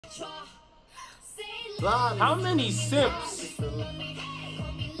How many simps?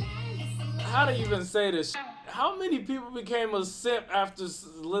 How to even say this? How many people became a simp after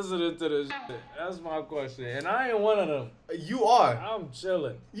listening to this shit? That's my question. And I ain't one of them. You are. I'm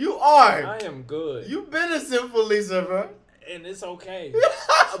chilling. You are. I am good. You've been a simp for Lisa, bro. And it's okay.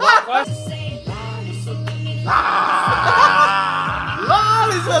 My question.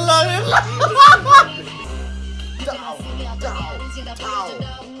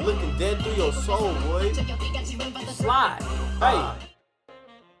 Looking dead through your soul, boy. Slide. Hey.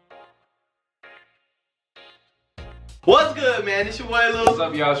 What's good, man? It's your boy Lou. What's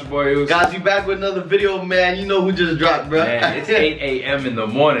up, y'all? It's your boy Uzi. Got you back with another video, man. You know who just dropped, bro. Man, it's 8 a.m. in the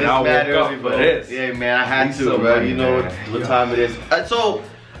morning. I woke up for this. Yeah, man, I had to, bro. You know what time it is.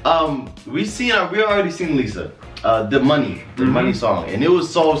 We already seen Lisa. The money song, and it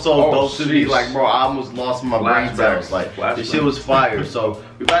was so dope to me. Like, bro, I almost lost my brain cells. Like, the shit was fire. So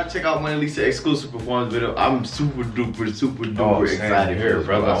we about to check out one of Lisa exclusive performance video. I'm super duper excited here,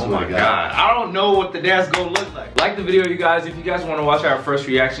 brother. Oh my god, I don't know what the dance gonna look like. Like the video, you guys. If you guys want to watch our first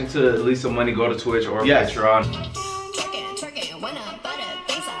reaction to Lisa Money, go to Twitch or Patreon.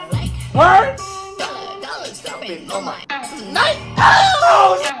 What?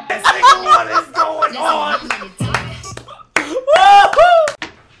 Oh, this nigga, what is going on?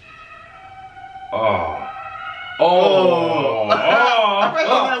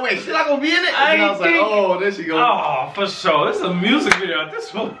 Wait, she's not gonna be in it? And I was like, oh, there she goes. Oh, for sure. This is a music video at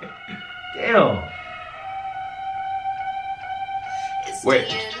this point. Damn. Wait.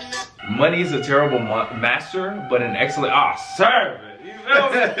 Money's a terrible master, but an excellent servant. You feel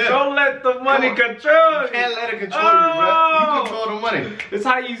me? Don't let the money control you. You can't let it control you, bro. You control the money. It's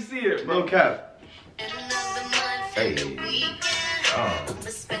how you see it, bro. No cap. Hey.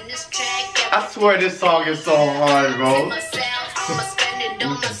 I swear this song is so hard, bro.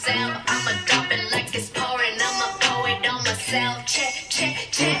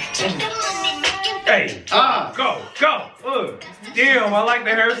 Hey, go. Damn, I like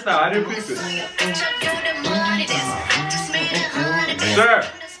the hairstyle. I didn't pick it. Sure.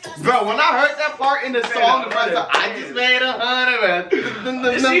 Bro, when I heard that part in the song, the first time, I just made 100.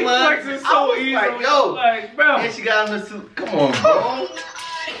 She flexing so easy. Like, yo, like, bro. And she got on the suit. Come on, bro.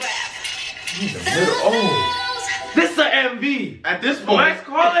 Oh, this is an MV. At this point, let's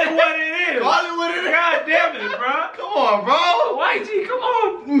call it what it is. Call it what it is. God damn it, bro. Come on, bro. YG, come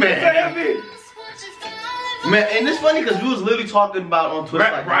on, man. It's an MV. Man, and it's funny because we was literally talking about on Twitter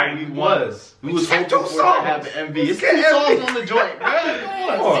like we was hoping for it to have an MV. It's 2 songs on the joint, bro.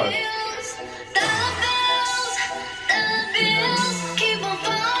 Come on.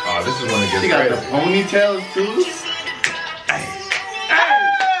 Oh, this is when it gets She got the ponytails too.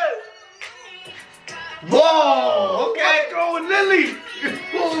 Whoa! Okay. Let's go with Lily.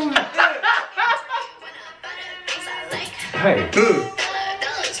 Hey. Go.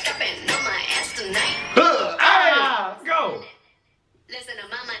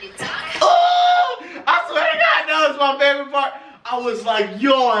 Oh! I swear to God, that was my favorite part. I was like,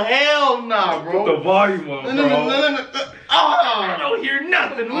 yo, hell nah, bro. Put the volume on, bro. No. I don't hear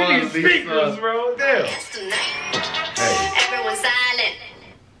nothing. We need speakers, bro. Damn. Hey. Everyone's silent.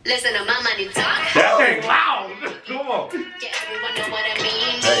 Listen to my money talk. That thing loud. Come on. Yeah, everyone know what I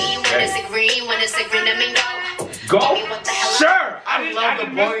mean. When it's a green, I mean go. Go? Sure. I love the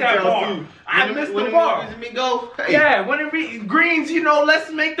ponytail too. I missed the bar. Go. Hey. Yeah, when it reads greens, you know,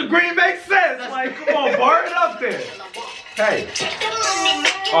 let's make the green make sense. Like, come on, bar it up there. Hey.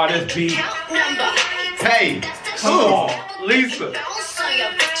 Oh, this beat. Hey. Come on, Lisa.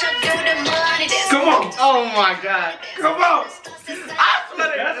 Come on. Oh my God. Come on. I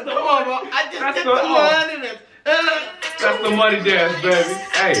swear that's the one, bro. I just did the money. That's the money dance, baby.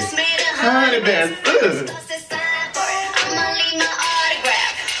 Hey. Money dance.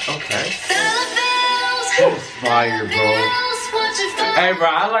 Okay. That's fire, bro. Hey, bro,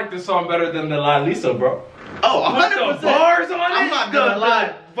 I like this song better than the La Lisa, bro. Oh, 100%. The bars on it. I'm not gonna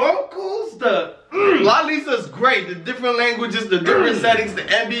lie. Vocals, La Lisa's great. The different languages, the different settings, the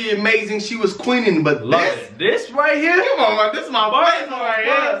MV amazing. She was queening, but this right here. Come on, man. This is my favorite right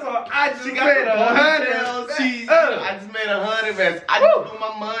here. So I just made made 100. I just made 100, man. I just put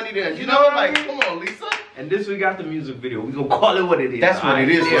my money there. You know, like, come on, Lisa. And this we got the music video. We gonna call it what it is. That's what it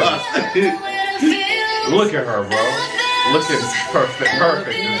is for us. Look at her, bro. Looking perfect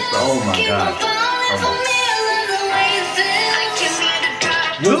and stuff. Oh my God. Come on.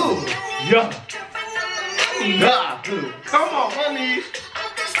 Dude. Yeah. Nah. Come on, honey.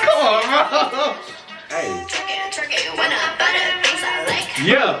 Come on, bro. Hey.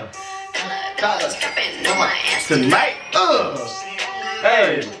 Yeah. Tonight.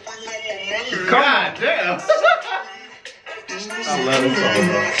 Hey. God damn. I love this song,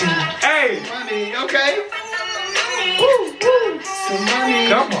 bro. Hey! Money, okay. Woo, woo. Some money.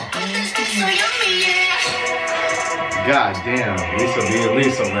 Come on. God damn. Lisa being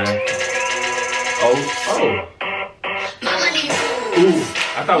Lisa, man. Oh. Ooh.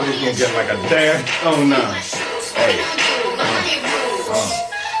 I thought we was gonna get like a dance. Oh no. Hey.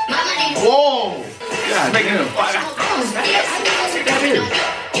 Whoa. God Making damn. it fire.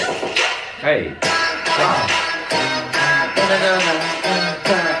 Hey.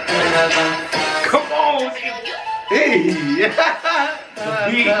 Come on. Hey. The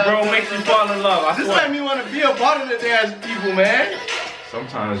beat, bro, makes you fall in love. I This swear. made me want to be a part of the dance, people, man.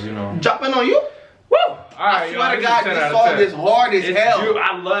 Sometimes, you know. Dropping on you? Woo! I Alright, swear to God, this song is hard as hell.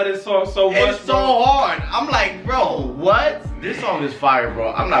 I love this song so much. It's so hard. I'm like, bro, what? This song is fire,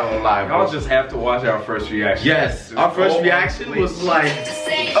 bro. I'm not gonna lie, bro. Y'all just have to watch our first reaction. Yes, our first reaction was like,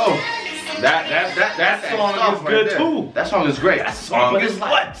 oh, that song is good too. That song is great. That song is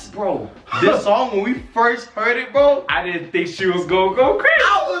like, what? bro? This song, when we first heard it, bro, I didn't think she was gonna go crazy.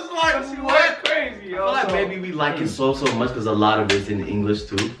 I was like, She what? went crazy, I yo. feel like maybe we like it so much because a lot of it's in English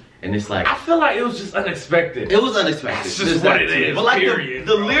too, and it's like. I feel like it was just unexpected. It was unexpected. That's just what it is, But like period,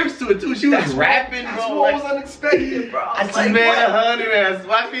 the bro. lyrics to it too, she was rapping, That's bro. what Like, was unexpected, bro. I just made 100 ass.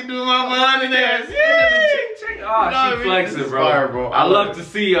 Watch me do my money dance. Oh, You know what I she mean? flexing, This is bro. fire, bro. I love to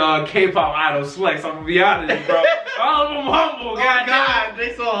see K-pop idols flex. I'm gonna be honest, bro. All of them humble, Oh goddamn. God,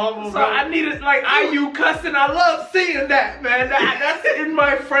 they so humble, So bro. I needed like IU cussing. I love seeing that, man. That's in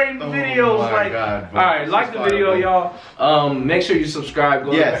my framed videos. my Like, God, bro. all right, This like is the fire, video, y'all. Make sure you subscribe.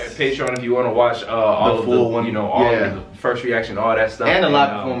 Go Yes. to Patreon if you want to watch all The of full the, one. you know, all Yeah. of the first reaction, all that stuff, And a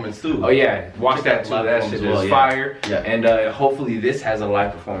live performance too. Oh yeah, watch Check that out too. the live That shit performance as is well, yeah. fire. Yeah. And hopefully this has a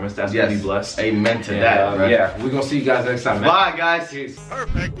live performance. That's gonna be blessed. Amen to And, that, bro. yeah, we're gonna see you guys next time, man. Bye, guys. Peace.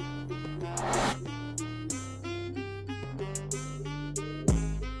 Perfect.